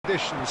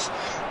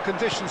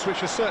conditions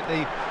which are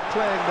certainly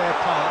playing their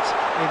part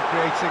in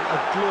creating a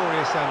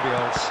glorious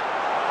ambience.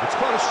 It's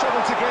quite a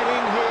struggle to get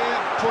in here.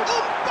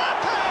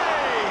 Mbappe!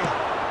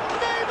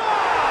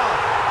 Neymar!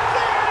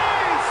 There it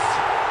is!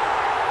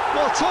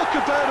 Well, talk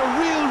about a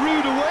real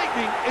rude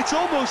awakening. It's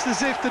almost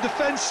as if the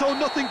defence saw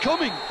nothing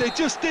coming. They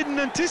just didn't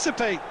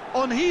anticipate,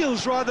 on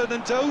heels rather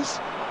than toes.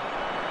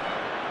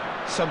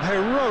 Some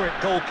heroic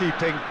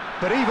goalkeeping,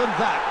 but even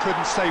that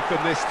couldn't save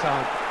them this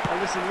time. Well,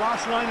 listen,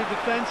 last line of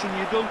defence and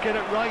you don't get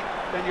it right,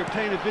 then you're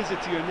paying a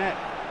visit to your net.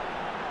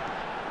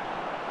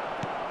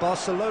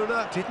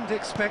 Barcelona didn't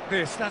expect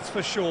this, that's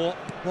for sure.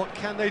 What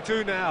can they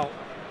do now?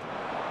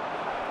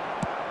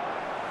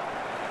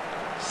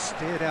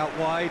 Steered out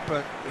wide,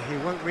 but he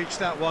won't reach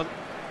that one.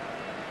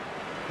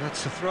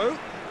 That's a throw.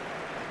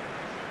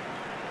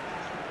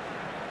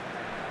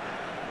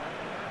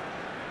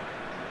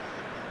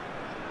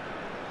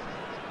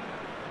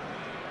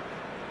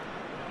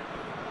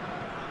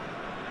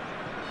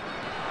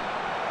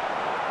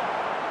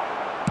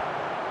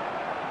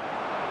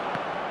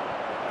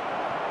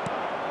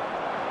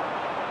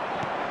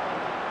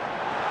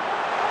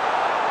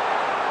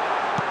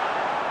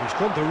 He's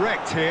gone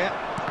direct here.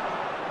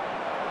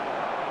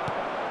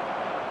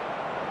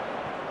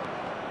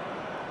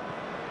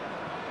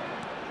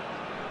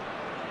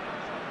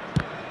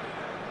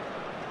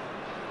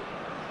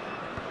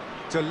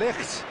 De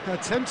Ligt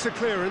attempts a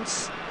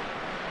clearance.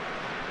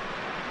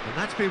 And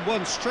that's been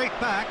won straight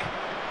back.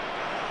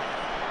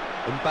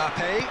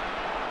 Mbappe.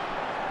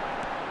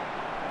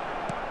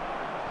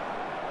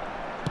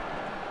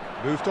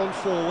 Moved on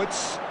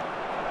forwards.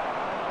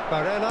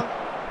 Barella.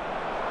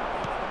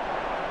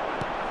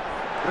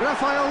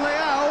 Rafael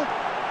Leao.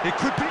 It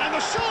could be... And the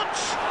shot!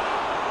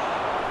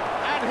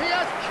 And he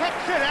has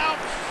kept it out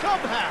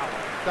somehow.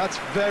 That's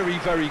very,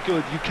 very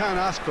good. You can't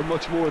ask for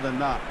much more than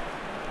that.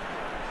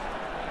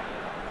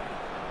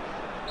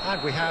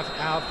 And we have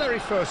our very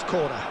first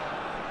corner.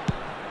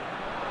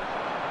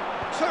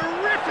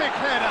 Terrific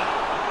header!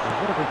 They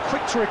would have been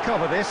quick to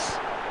recover this.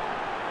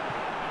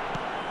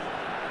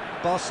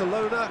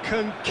 Barcelona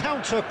can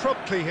counter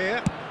promptly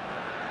here.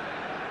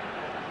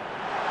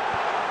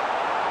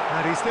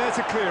 And he's there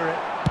to clear it.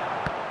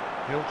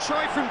 He'll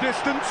try from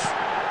distance.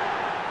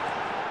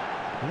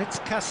 And it's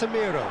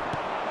Casemiro.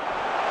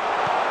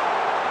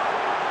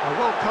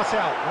 Well cut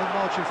out, no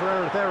margin for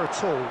error there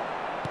at all.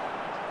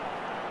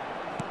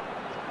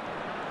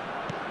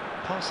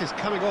 Pass is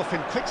coming off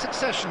in quick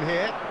succession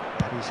here,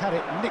 and he's had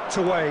it nicked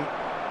away.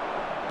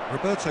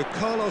 Roberto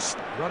Carlos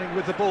running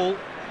with the ball.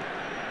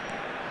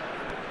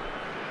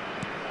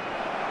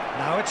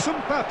 Now it's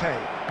Mbappe.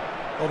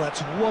 Oh,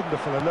 that's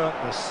wonderful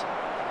alertness.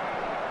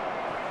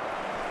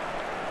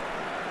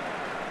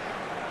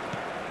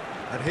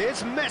 And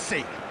here's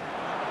Messi.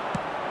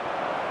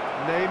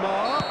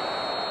 Neymar.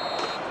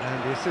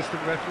 And the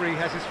assistant referee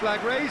has his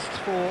flag raised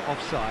for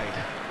offside.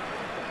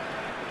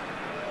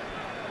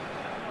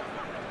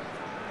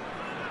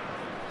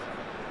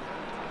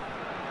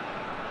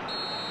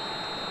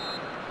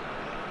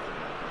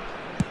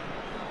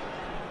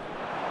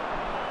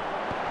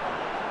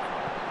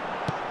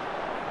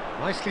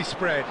 Nicely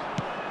spread.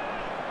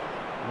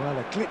 Well,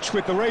 a glitch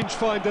with the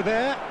rangefinder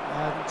there,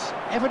 and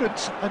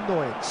evident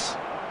annoyance.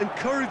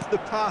 Encouraged the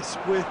pass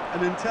with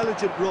an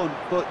intelligent run,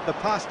 but the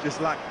pass just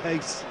lacked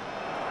pace.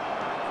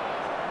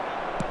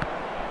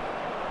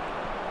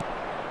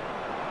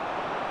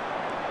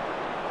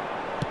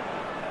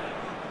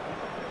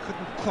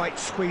 Couldn't quite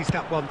squeeze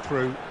that one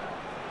through.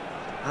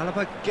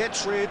 Alaba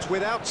gets rid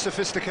without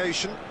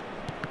sophistication.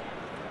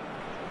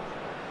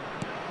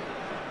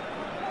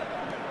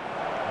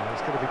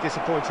 He's going to be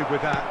disappointed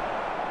with that.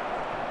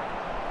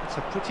 It's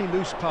a pretty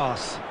loose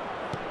pass.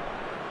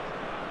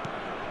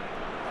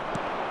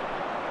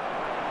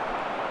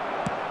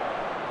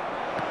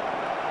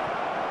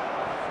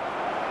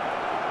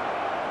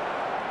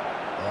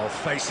 Oh,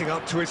 facing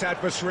up to his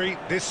adversary,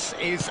 this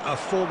is a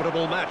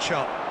formidable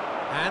matchup.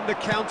 And the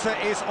counter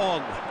is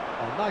on.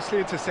 Oh, nicely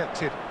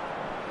intercepted.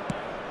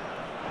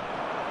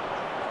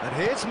 And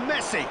here's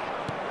Messi.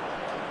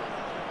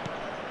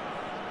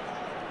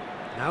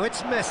 Now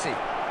it's Messi.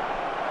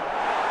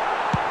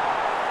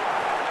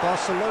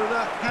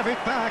 Barcelona have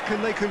it back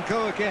and they can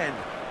go again.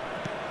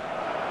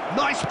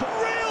 Nice,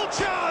 real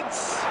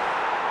chance!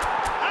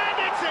 And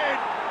it's in!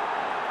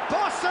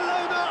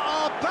 Barcelona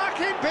are back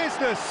in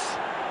business.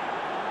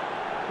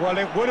 Well,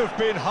 it would have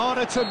been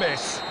harder to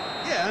miss.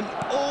 Yeah, and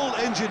all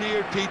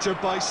engineered, Peter,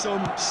 by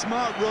some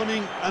smart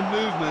running and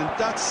movement.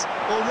 That's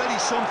already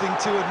something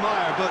to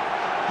admire, but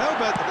how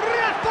about...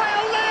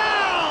 Rafael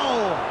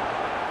Leao!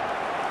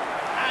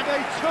 And a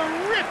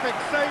terrific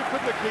save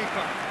from the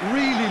keeper.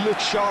 Really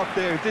looked sharp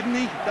there, didn't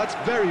he? That's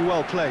very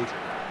well played.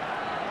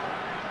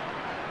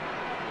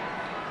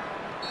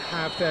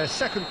 Have their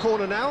second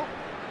corner now.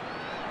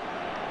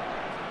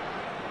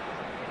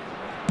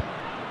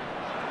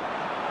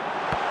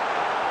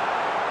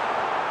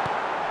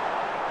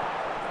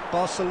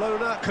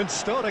 Barcelona can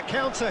start a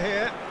counter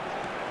here.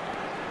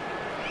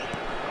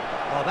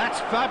 Oh,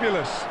 that's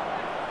fabulous.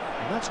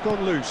 And that's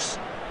gone loose.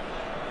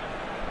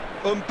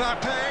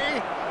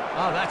 Mbappe!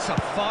 Oh, that's a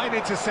fine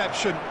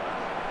interception.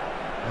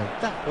 And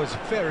that was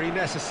very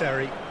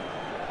necessary.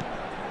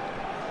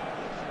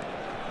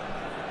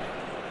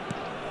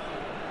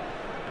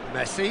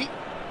 Messi.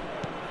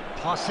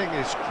 Passing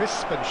is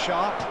crisp and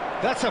sharp.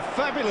 That's a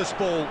fabulous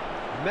ball.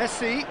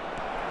 Messi.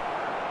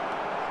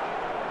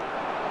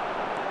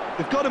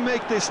 They've got to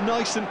make this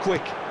nice and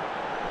quick.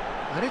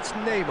 And it's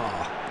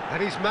Neymar.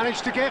 And he's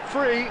managed to get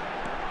free.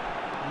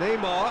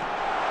 Neymar.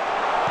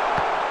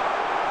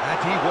 And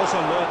he was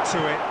alert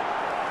to it.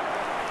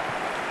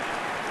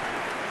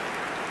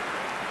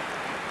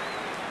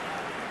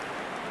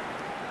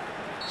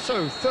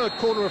 So, third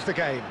corner of the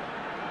game.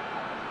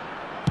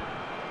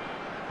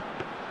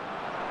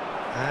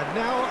 And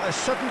now a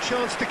sudden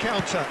chance to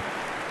counter.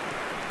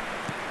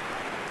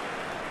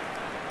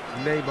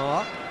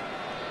 Neymar.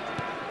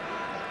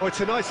 Oh,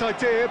 it's a nice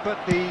idea,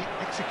 but the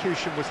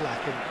execution was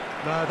lacking.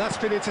 No, that's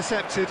been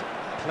intercepted.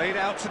 Played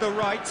out to the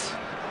right.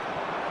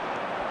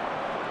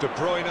 De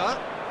Bruyne.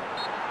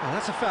 Oh,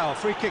 that's a foul.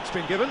 Free kick's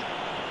been given.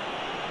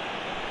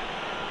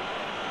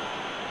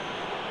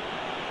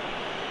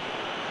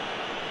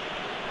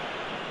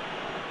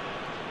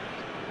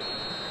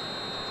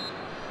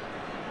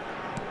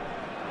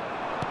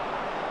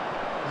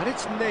 And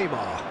it's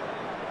Neymar.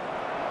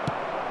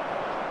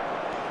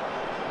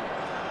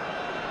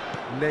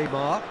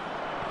 Neymar.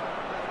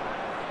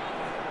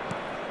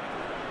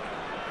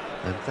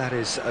 And that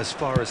is as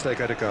far as they're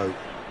going to go.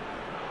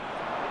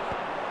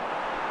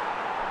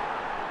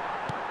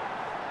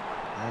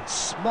 And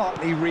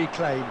smartly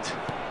reclaimed.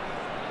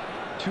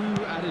 2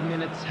 added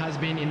minutes has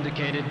been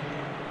indicated.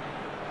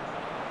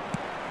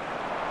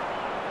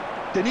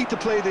 They need to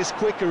play this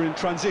quicker in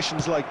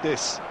transitions like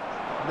this.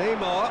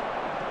 Neymar.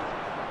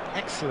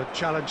 Excellent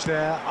challenge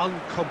there,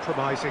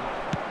 uncompromising.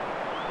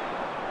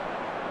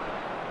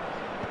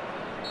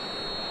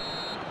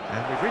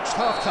 And we've reached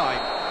half-time.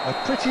 A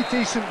pretty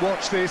decent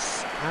watch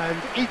this, and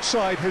each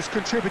side has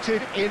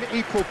contributed in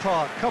equal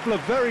part. A couple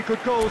of very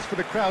good goals for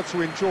the crowd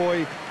to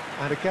enjoy,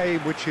 and a game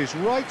which is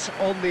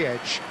right on the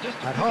edge.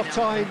 At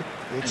half-time,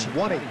 it's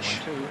one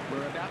each.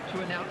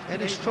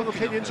 Any strong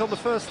opinions on the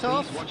first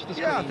half?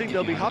 Yeah, I think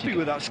they'll be happy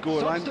with that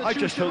scoreline. I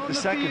just hope the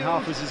second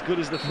half is as good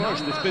as the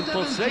first. It's been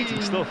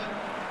pulsating stuff.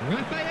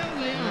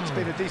 It's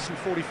been a decent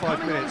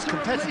 45 minutes.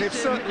 Competitive,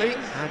 certainly,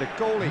 and a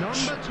goal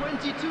each. Number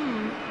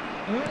 22.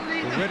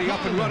 Already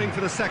up and running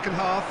for the second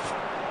half.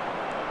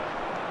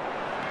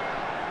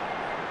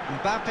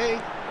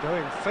 Mbappe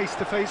going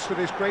face-to-face with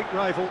his great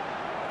rival.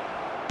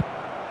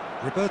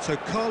 Roberto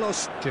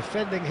Carlos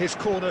defending his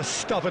corner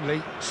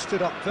stubbornly.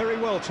 Stood up very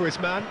well to his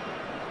man.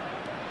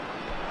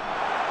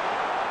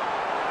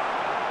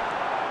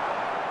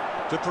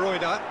 De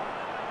Bruyne.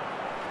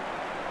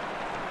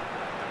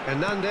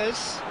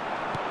 Hernandez.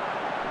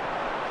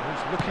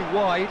 He's looking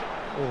wide.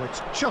 Oh,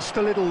 it's just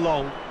a little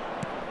long.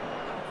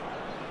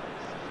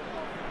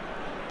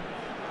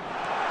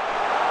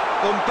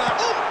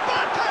 Mbappe!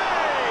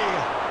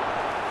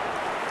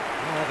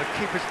 Oh, the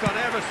keeper's done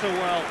ever so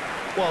well.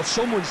 Well,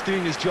 someone's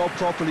doing his job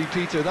properly,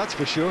 Peter, that's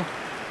for sure.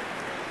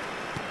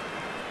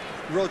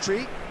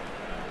 Rodri.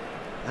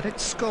 And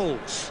it's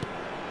Scholes.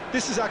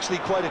 This is actually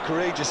quite a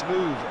courageous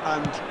move,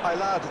 and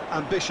I'll add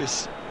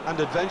ambitious and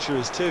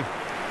adventurous too.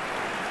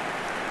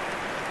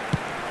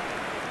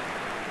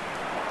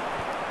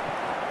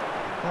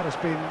 That has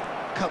been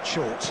cut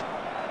short.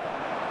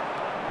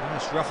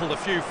 That's ruffled a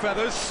few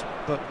feathers,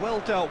 but well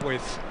dealt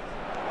with.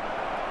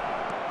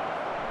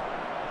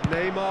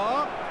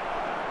 Neymar.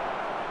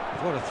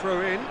 What a throw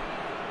in.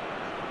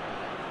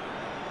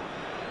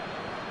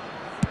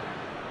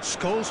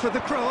 Scholes with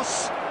the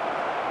cross.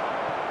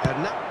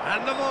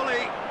 And the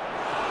volley.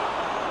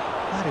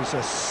 That is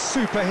a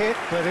super hit,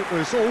 but it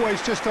was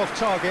always just off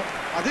target.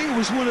 I think it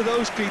was one of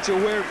those, Peter,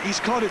 where he's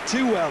caught it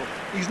too well.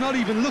 He's not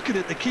even looking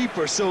at the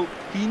keeper, so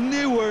he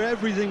knew where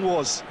everything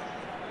was.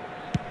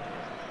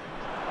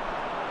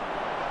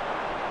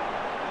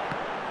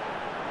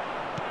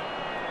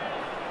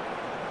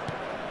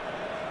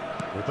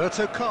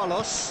 Roberto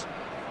Carlos.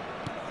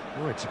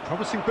 Oh, it's a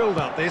promising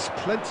build-up, this.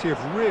 Plenty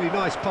of really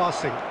nice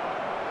passing.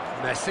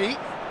 Messi.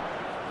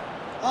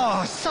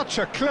 Oh, such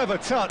a clever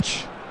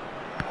touch.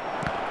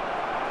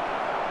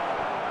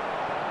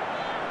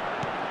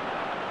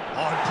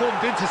 Oh,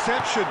 important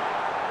interception.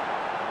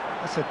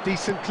 That's a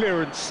decent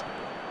clearance.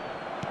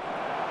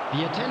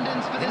 The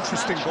attendance for this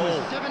Interesting match goal.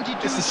 was 72.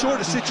 It's the sort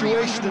of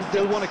situation that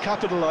they'll want to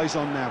capitalise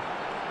on now.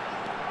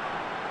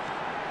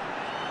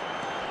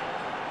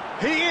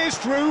 He is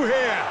through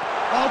here.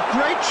 Oh,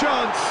 great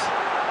chance.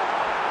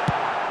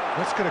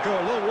 That's going to go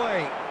a long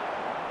way.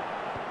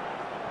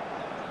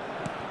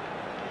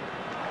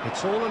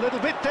 It's all a little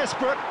bit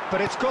desperate,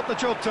 but it's got the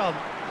job done.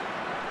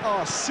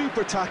 Oh,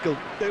 super tackle.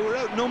 They were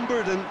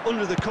outnumbered and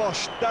under the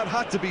cosh. That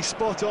had to be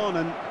spot on,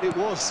 and it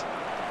was.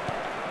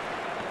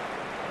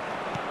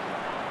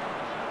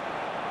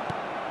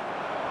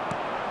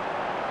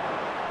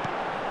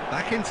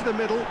 Back into the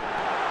middle.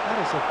 That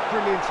is a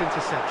brilliant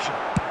interception.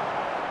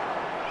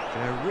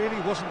 There really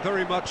wasn't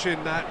very much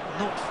in that.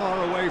 Not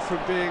far away from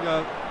being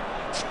a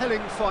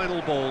telling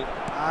final ball.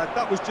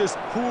 That was just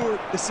poor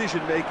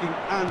decision-making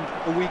and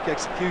a weak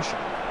execution.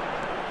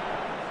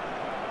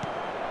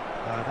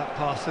 That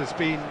pass has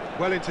been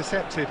well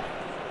intercepted.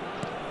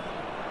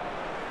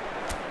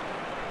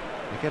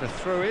 They get a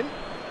throw in.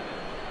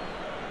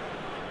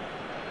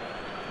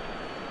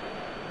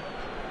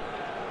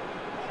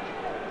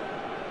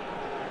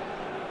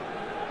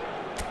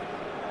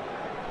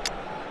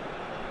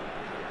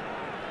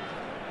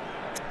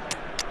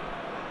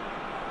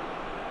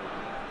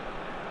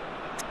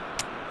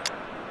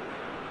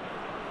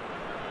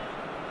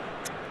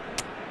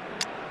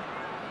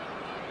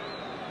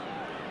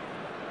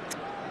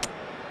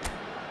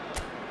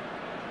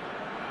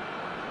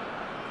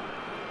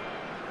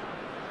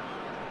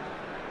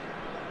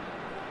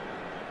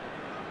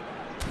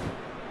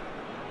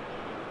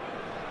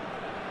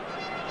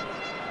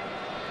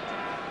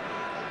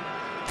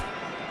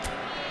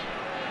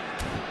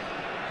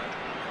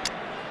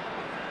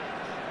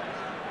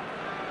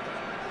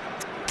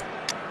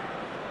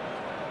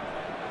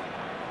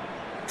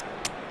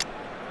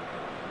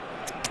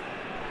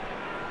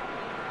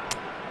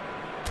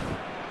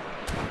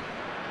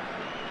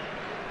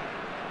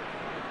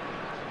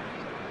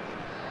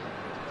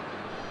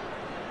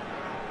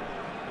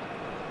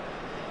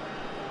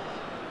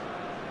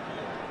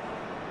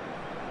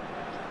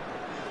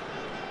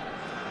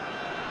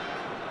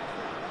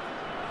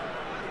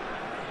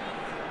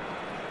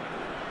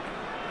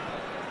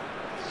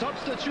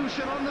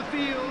 Substitution on the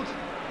field.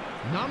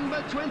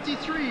 Number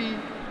 23,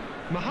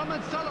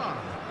 Mohamed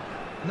Salah.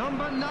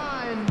 Number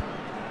 9,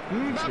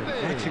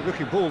 Mbappe.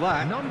 Looking ball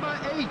that. Number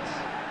 8,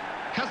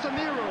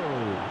 Casemiro.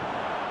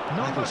 That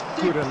Number was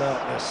 6, good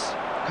alertness.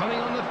 coming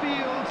on the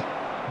field.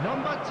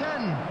 Number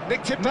 10,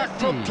 Nicked it back Messi.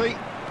 promptly.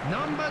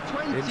 Number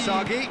 20,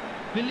 Inzaghi.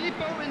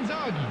 Filippo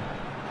Inzaghi.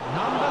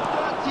 Number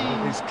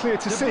 13, It's clear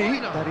to De see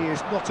Bruyne. that he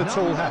is not at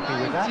all Number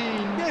happy with that.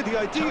 19, Yeah, the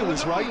idea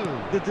was right.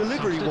 Calhanoglu. The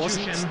delivery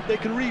Substitution. wasn't. They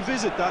can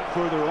revisit that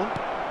further on.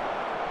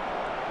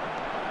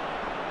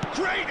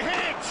 Great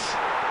hit!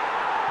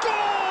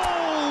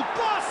 Goal!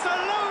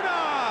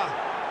 Barcelona!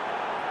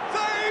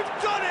 They've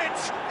done it!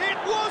 It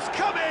was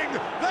coming!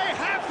 They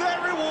have their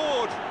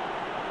reward!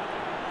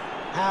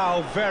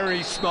 How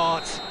very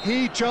smart.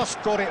 He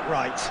just got it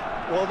right.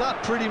 Well,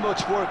 that pretty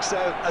much works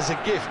out as a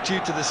gift due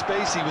to the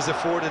space he was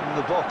afforded in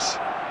the box.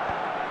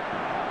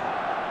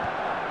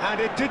 And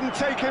it didn't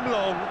take him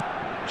long.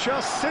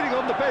 Just sitting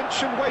on the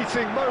bench and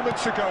waiting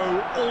moments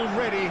ago,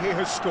 already he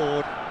has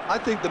scored. I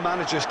think the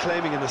manager's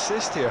claiming an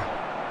assist here.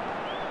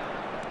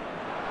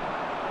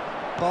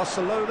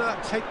 Barcelona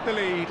take the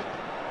lead.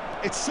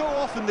 It's so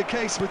often the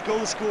case with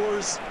goal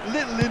scorers,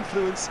 little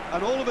influence,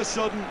 and all of a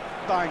sudden,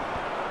 bang.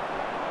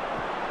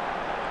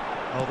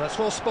 Oh, that's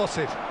well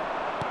spotted.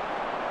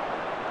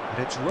 And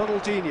it's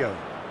Ronaldinho.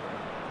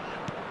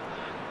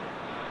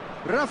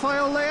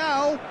 Rafael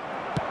Leao.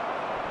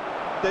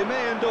 They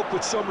may end up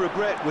with some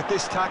regret with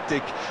this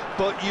tactic,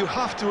 but you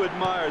have to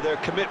admire their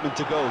commitment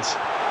to goals.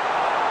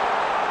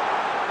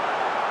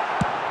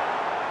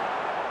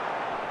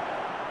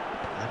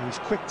 And he's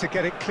quick to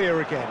get it clear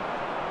again.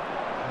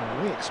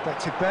 Oh, we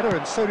expected better,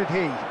 and so did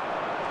he.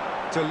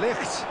 De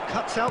Ligt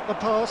cuts out the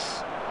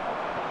pass.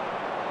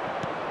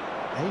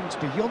 Aims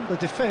beyond the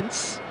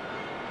defence.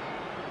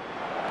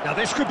 Now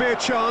this could be a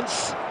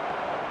chance.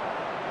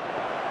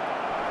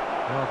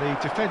 Well, the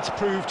defence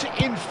proved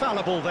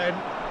infallible then,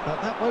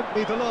 but that won't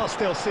be the last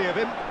they'll see of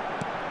him.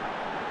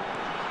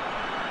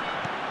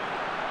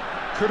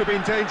 Could have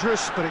been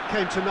dangerous, but it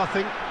came to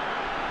nothing.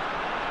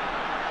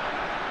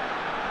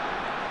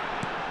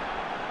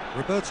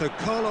 Roberto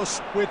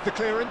Carlos with the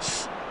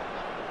clearance.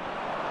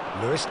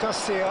 Luis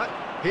Garcia,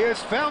 he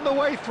has found the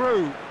way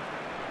through.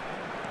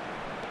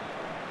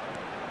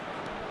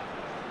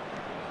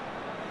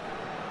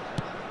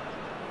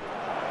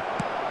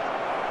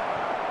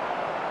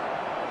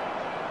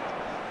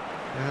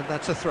 And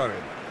that's a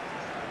throw-in.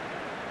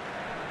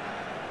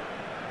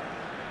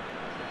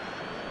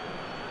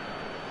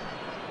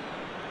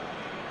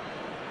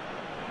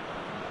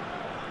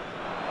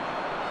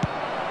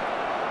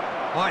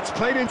 Oh, it's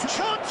played into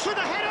chance for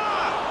the header!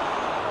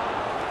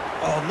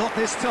 Oh, not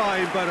this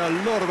time, but a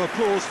lot of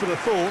applause for the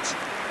thought.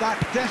 That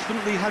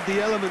definitely had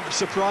the element of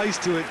surprise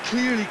to it.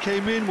 Clearly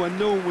came in when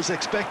no one was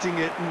expecting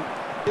it,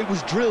 and it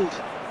was drilled.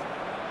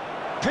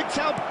 Picked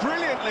out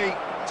brilliantly.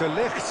 De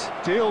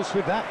Ligt deals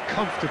with that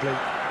comfortably.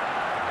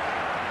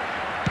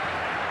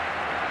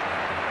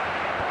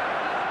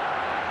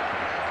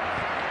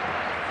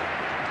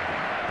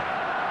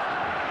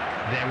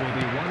 There will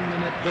be 1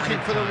 minute. Looking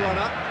for the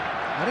runner,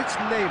 and it's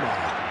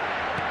Neymar.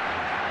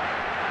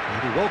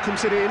 And he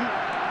welcomes it in.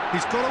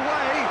 He's got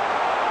away.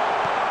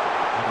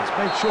 And he's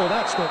made sure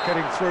that's not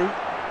getting through.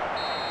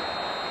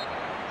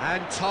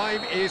 And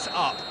time is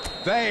up.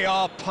 They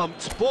are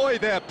pumped. Boy,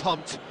 they're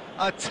pumped.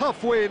 A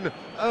tough win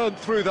earned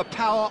through the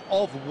power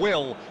of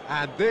will.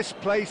 And this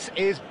place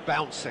is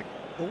bouncing.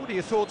 Well, what are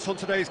your thoughts on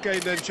today's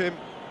game then, Jim?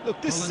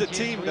 Look, this is a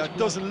team that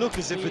doesn't look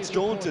as if it's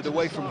daunted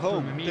away from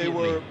home. They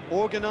were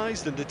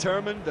organised and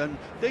determined, and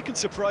they can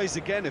surprise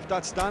again if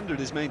that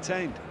standard is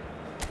maintained.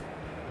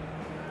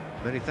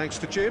 Many thanks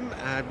to Jim,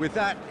 and with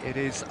that, it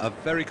is a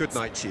very good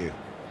night to you.